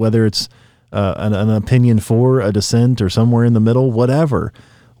 whether it's an opinion for a dissent or somewhere in the middle, whatever.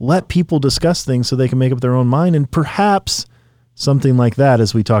 Let people discuss things so they can make up their own mind, and perhaps something like that,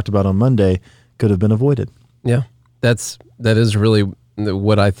 as we talked about on Monday, could have been avoided. Yeah, that is really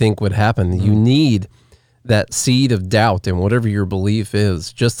what I think would happen. You need that seed of doubt in whatever your belief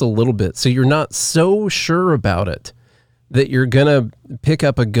is, just a little bit, so you're not so sure about it that you're gonna pick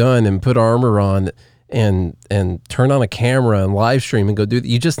up a gun and put armor on and turn on a camera and live stream and go do that.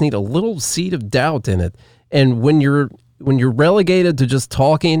 You just need a little seed of doubt in it. And when you're relegated to just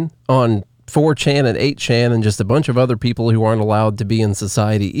talking on 4chan and 8chan and just a bunch of other people who aren't allowed to be in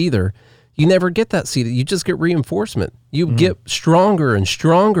society either, you never get that seed. You just get reinforcement. You get stronger and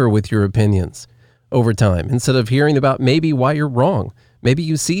stronger with your opinions over time, instead of hearing about maybe why you're wrong. Maybe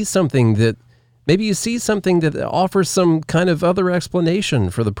you see something that offers some kind of other explanation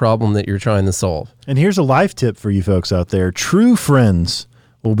for the problem that you're trying to solve. And here's a life tip for you folks out there. True friends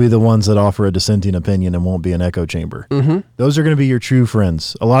will be the ones that offer a dissenting opinion and won't be an echo chamber. Mm-hmm. Those are going to be your true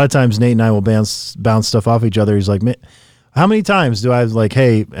friends. A lot of times Nate and I will bounce stuff off each other. He's like, how many times do I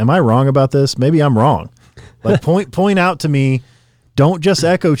hey, am I wrong about this? Maybe I'm wrong. Point out to me. Don't just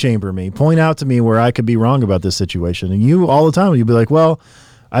echo chamber me. Point out to me where I could be wrong about this situation. And you all the time, you'll be like, well,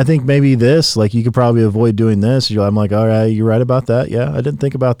 I think maybe this, you could probably avoid doing this. I'm like, all right, you're right about that. Yeah, I didn't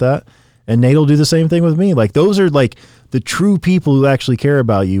think about that. And Nate will do the same thing with me. Those are the true people who actually care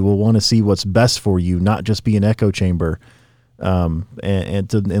about you, will want to see what's best for you, not just be an echo chamber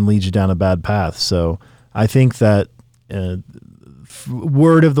and lead you down a bad path. So I think that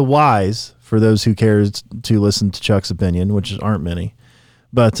word of the wise for those who cares to listen to Chuck's opinion, which aren't many.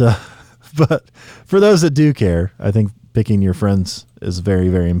 But for those that do care, I think picking your friends is very,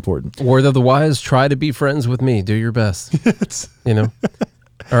 very important. Word of the wise, try to be friends with me. Do your best. All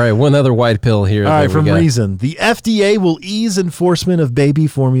right, one other white pill here. All right, from Reason. The FDA will ease enforcement of baby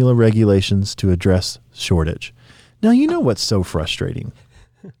formula regulations to address shortage. Now, you know what's so frustrating?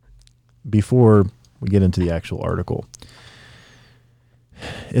 Before we get into the actual article,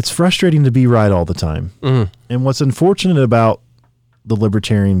 it's frustrating to be right all the time. Mm-hmm. And what's unfortunate about the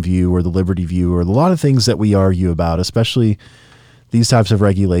libertarian view or the liberty view or a lot of things that we argue about, especially these types of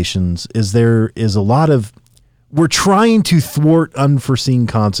regulations, is there is a lot of, we're trying to thwart unforeseen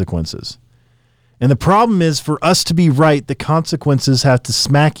consequences. And the problem is, for us to be right, the consequences have to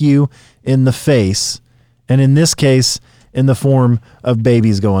smack you in the face. And in this case, in the form of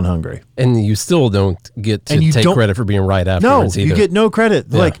babies going hungry. And you still don't get to take credit for being right afterwards either. No, you get no credit.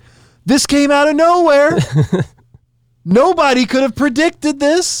 Yeah. Like, this came out of nowhere. Nobody could have predicted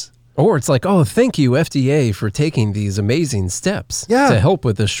this. Or it's like, oh, thank you, FDA, for taking these amazing steps to help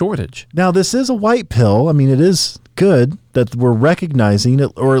with this shortage. Now, this is a white pill. I mean, it is good that we're recognizing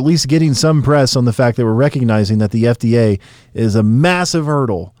it, or at least getting some press on the fact that we're recognizing that the FDA is a massive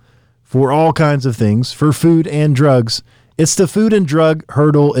hurdle for all kinds of things, for food and drugs. It's the Food and Drug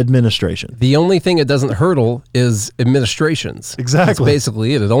Hurdle Administration. The only thing it doesn't hurdle is administrations. Exactly. That's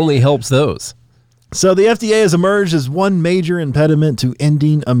basically it. It only helps those. So the FDA has emerged as one major impediment to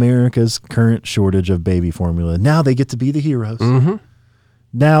ending America's current shortage of baby formula. Now they get to be the heroes. Mm-hmm.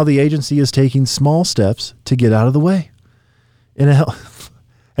 Now the agency is taking small steps to get out of the way.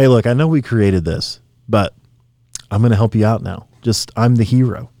 Hey, look, I know we created this, but I'm going to help you out now. I'm the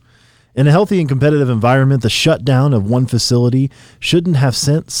hero. In a healthy and competitive environment, the shutdown of one facility shouldn't have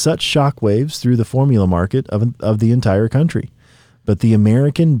sent such shockwaves through the formula market of the entire country. But the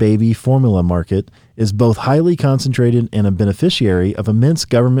American baby formula market is both highly concentrated and a beneficiary of immense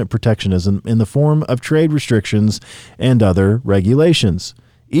government protectionism in the form of trade restrictions and other regulations.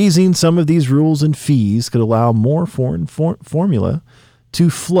 Easing some of these rules and fees could allow more foreign formula to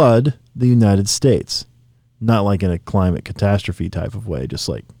flood the United States. Not like in a climate catastrophe type of way, just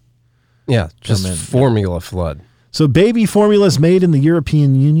formula flood. So baby formulas made in the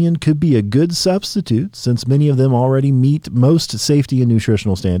European Union could be a good substitute, since many of them already meet most safety and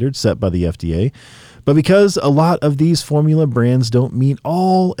nutritional standards set by the FDA. But because a lot of these formula brands don't meet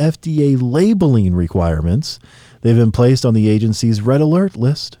all FDA labeling requirements, they've been placed on the agency's red alert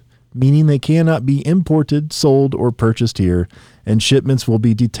list, meaning they cannot be imported, sold, or purchased here, and shipments will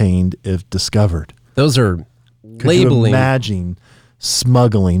be detained if discovered. Those are Could labeling. You imagine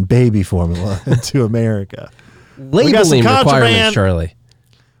smuggling baby formula into America? Labeling requirements, Charlie.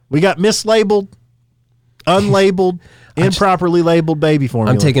 We got mislabeled, unlabeled, improperly labeled baby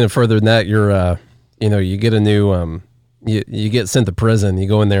formula. I'm taking it further than that. You're, you get a new, you get sent to prison. You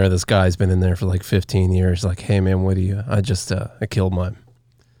go in there. This guy's been in there for like 15 years. Like, hey man, what do you? I killed my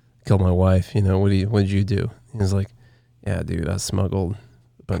wife. What did you do? He's like, yeah, dude, I smuggled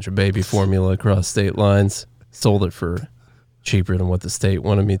a bunch of baby formula across state lines, sold it for cheaper than what the state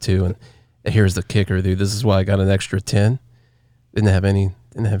wanted me to, and here's the kicker, dude. This is why I got an extra 10. Didn't have any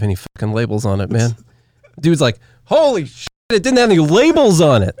fucking labels on it, man. Dude's like, holy shit, it didn't have any labels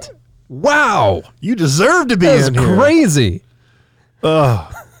on it. Wow. You deserve to be in here. That's crazy.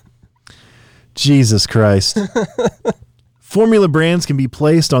 Oh, Jesus Christ. Formula brands can be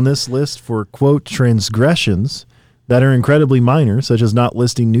placed on this list for, quote, transgressions that are incredibly minor, such as not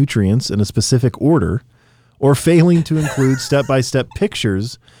listing nutrients in a specific order or failing to include step-by-step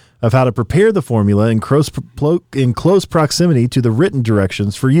pictures of how to prepare the formula in close proximity to the written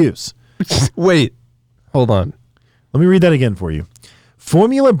directions for use. Wait, hold on. Let me read that again for you.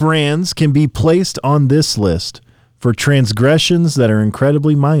 Formula brands can be placed on this list for transgressions that are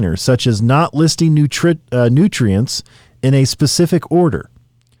incredibly minor, such as not listing nutrients in a specific order,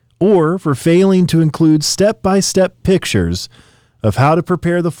 or for failing to include step-by-step pictures of how to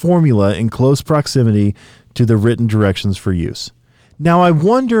prepare the formula in close proximity to the written directions for use. Now, I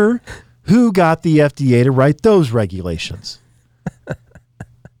wonder who got the FDA to write those regulations.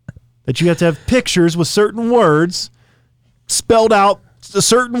 That you have to have pictures with certain words spelled out a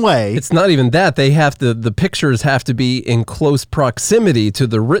certain way. It's not even that. The pictures have to be in close proximity to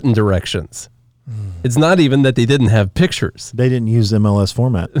the written directions. It's not even that they didn't have pictures. They didn't use MLS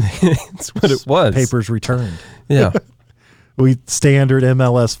format. That's what it was. Papers returned. Yeah. We standard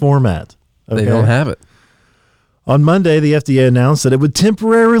MLS format. Okay? They don't have it. On Monday, the FDA announced that it would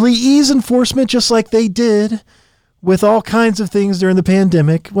temporarily ease enforcement just like they did with all kinds of things during the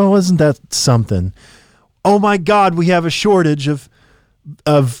pandemic. Well, isn't that something? Oh my God, we have a shortage of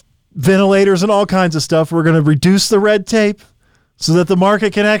ventilators and all kinds of stuff. We're going to reduce the red tape so that the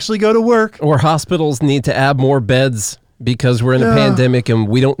market can actually go to work. Or hospitals need to add more beds because we're in a pandemic and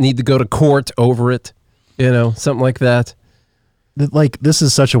we don't need to go to court over it. Something like that. Like, this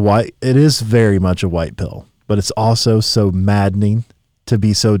is it is very much a white pill, but it's also so maddening to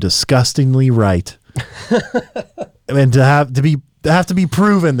be so disgustingly right. And to have to be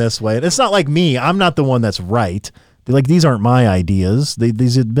proven this way. And it's not like me. I'm not the one that's right. These aren't my ideas.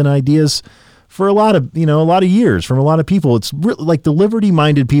 These have been ideas for a lot of years from a lot of people. It's really like the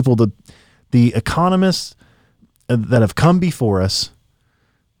liberty-minded people, the economists that have come before us,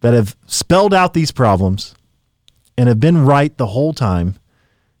 that have spelled out these problems and have been right the whole time.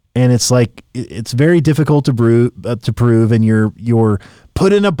 And it's like, it's very difficult to prove, and you're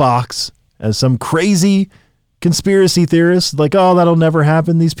put in a box as some crazy conspiracy theorist, like, oh, that'll never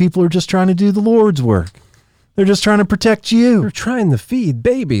happen. These people are just trying to do the Lord's work. They're just trying to protect you. They're trying to feed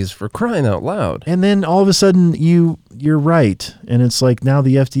babies, for crying out loud. And then all of a sudden you're right. And it's like, now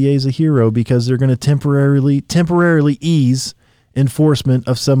the FDA is a hero because they're going to temporarily ease enforcement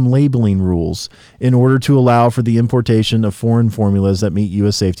of some labeling rules in order to allow for the importation of foreign formulas that meet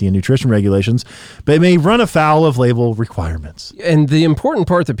U.S. safety and nutrition regulations, but may run afoul of label requirements. And the important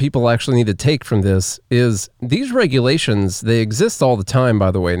part that people actually need to take from this is these regulations, they exist all the time,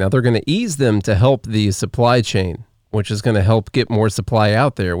 by the way. Now, they're going to ease them to help the supply chain, which is going to help get more supply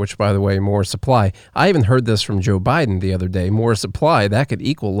out there, which, by the way, more supply. I even heard this from Joe Biden the other day. More supply, that could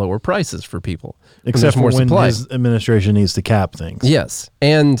equal lower prices for people. Except for when his administration needs to cap things. Yes.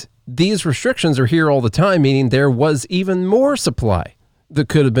 And these restrictions are here all the time, meaning there was even more supply that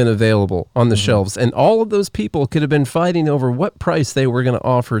could have been available on the shelves. And all of those people could have been fighting over what price they were going to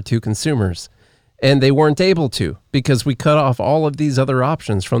offer to consumers. And they weren't able to because we cut off all of these other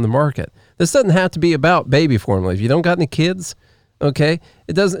options from the market. This doesn't have to be about baby formula. If you don't got any kids, okay,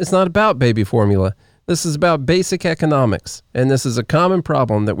 it's not about baby formula. This is about basic economics. And this is a common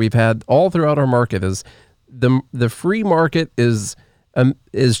problem that we've had all throughout our market is the free market is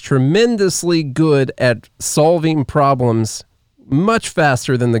tremendously good at solving problems much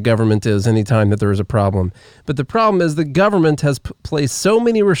faster than the government is anytime that there is a problem. But the problem is the government has placed so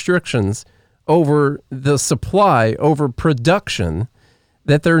many restrictions over the supply, over production,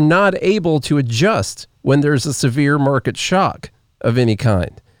 that they're not able to adjust when there's a severe market shock of any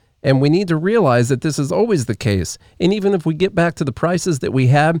kind. And we need to realize that this is always the case. And even if we get back to the prices that we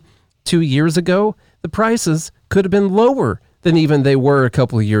had 2 years ago, the prices could have been lower than even they were a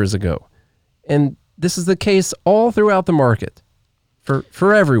couple of years ago. And this is the case all throughout the market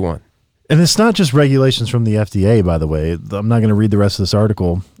for everyone. And it's not just regulations from the FDA, by the way. I'm not going to read the rest of this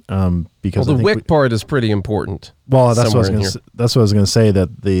article because the WIC part is pretty important. Well, that's what I was going to say.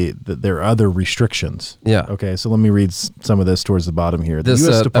 That there are other restrictions. Yeah. Okay. So let me read some of this towards the bottom here. This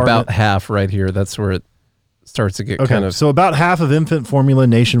about half right here. That's where it starts to get kind of. So about half of infant formula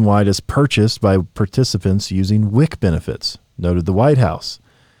nationwide is purchased by participants using WIC benefits, noted the White House.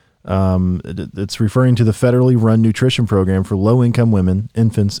 It's referring to the federally run nutrition program for low-income women,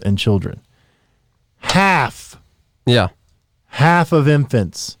 infants, and children. Half. Yeah. Half of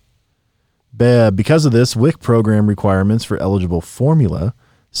infants. Because of this, WIC program requirements for eligible formula,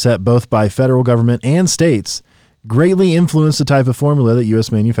 set both by federal government and states, greatly influence the type of formula that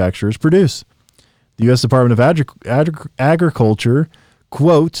U.S. manufacturers produce. The U.S. Department of Agriculture,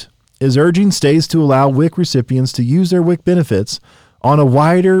 quote, is urging states to allow WIC recipients to use their WIC benefits on a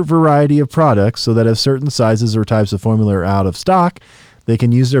wider variety of products so that if certain sizes or types of formula are out of stock, they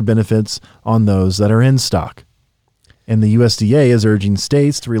can use their benefits on those that are in stock. And the USDA is urging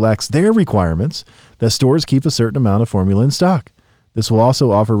states to relax their requirements that stores keep a certain amount of formula in stock. This will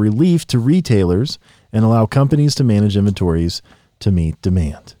also offer relief to retailers and allow companies to manage inventories to meet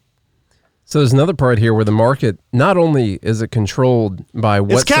demand. So there's another part here where the market, not only is it controlled by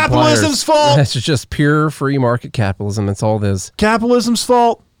what it's capitalism's fault. It's just pure free market capitalism. It's all this. Capitalism's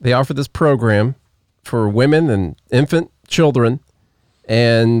fault. They offer this program for women and infant children,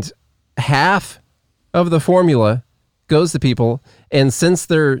 and half of the formula goes to people. And since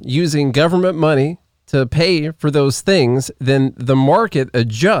they're using government money to pay for those things, then the market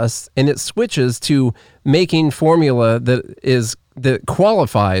adjusts and it switches to making formula that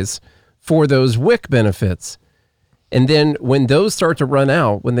qualifies for those WIC benefits. And then when those start to run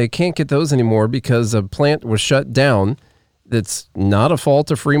out, when they can't get those anymore because a plant was shut down, that's not a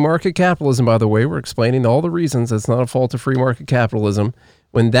fault of free market capitalism, by the way. We're explaining all the reasons it's not a fault of free market capitalism.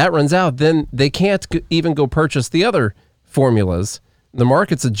 When that runs out, then they can't even go purchase the other formulas. The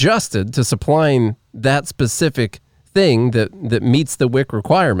market's adjusted to supplying that specific thing that meets the WIC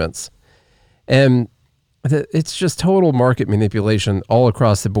requirements. And It's just total market manipulation all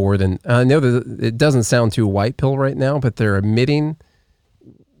across the board. And I know that it doesn't sound too white pill right now, but they're admitting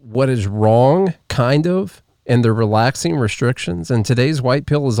what is wrong, kind of, and they're relaxing restrictions. And today's white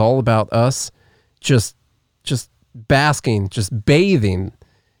pill is all about us just basking, just bathing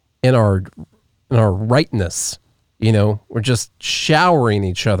in our rightness. You know, we're just showering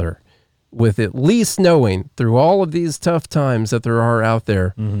each other with at least knowing through all of these tough times that there are out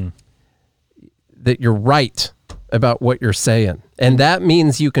there that you're right about what you're saying. And that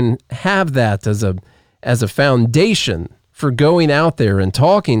means you can have that as a foundation for going out there and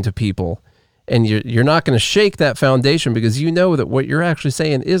talking to people. And you're not going to shake that foundation because you know that what you're actually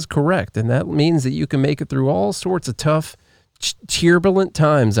saying is correct. And that means that you can make it through all sorts of tough, turbulent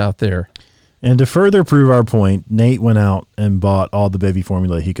times out there. And to further prove our point, Nate went out and bought all the baby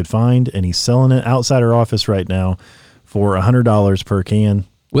formula he could find, and he's selling it outside our office right now for $100 per can.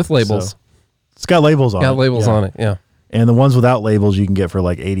 With labels. So it's got labels on it. Got labels on it, yeah. And the ones without labels you can get for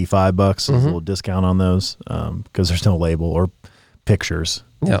like $85. There's a little discount on those because there's no label or pictures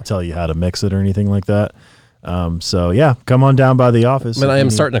to tell you how to mix it or anything like that. So yeah, come on down by the office. But I am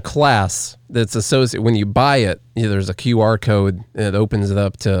starting a class that's associated. When you buy it, there's a QR code and it opens it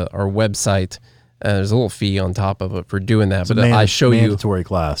up to our website. There's a little fee on top of it for doing that. But I show you mandatory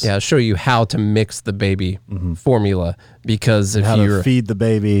class. Yeah, I show you how to mix the baby formula because if how you're to feed the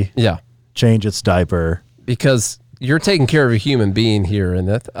baby. Yeah. Change its diaper. Because you're taking care of a human being here, and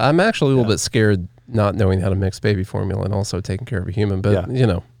that I'm actually a little bit scared not knowing how to mix baby formula and also taking care of a human. But you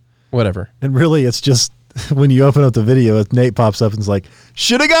know, whatever. And really, it's just when you open up the video, Nate pops up and is like,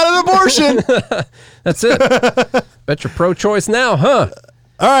 "Should have got an abortion." That's it. Bet you're pro-choice now, huh?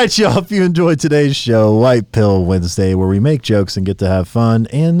 All right, y'all. If you enjoyed today's show, White Pill Wednesday, where we make jokes and get to have fun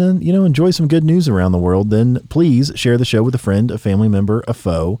and then enjoy some good news around the world, then please share the show with a friend, a family member, a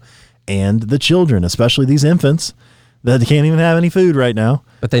foe, and the children, especially these infants that can't even have any food right now.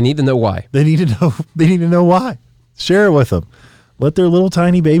 But they need to know why. They need to know. They need to know why. Share it with them. Let their little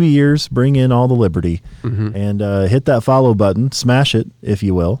tiny baby ears bring in all the liberty. And hit that follow button. Smash it, if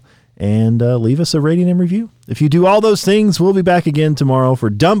you will. And leave us a rating and review. If you do all those things, we'll be back again tomorrow for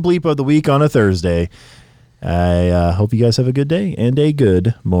Dumb Bleep of the Week on a Thursday. I hope you guys have a good day and a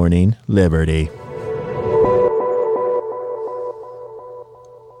good morning, Liberty.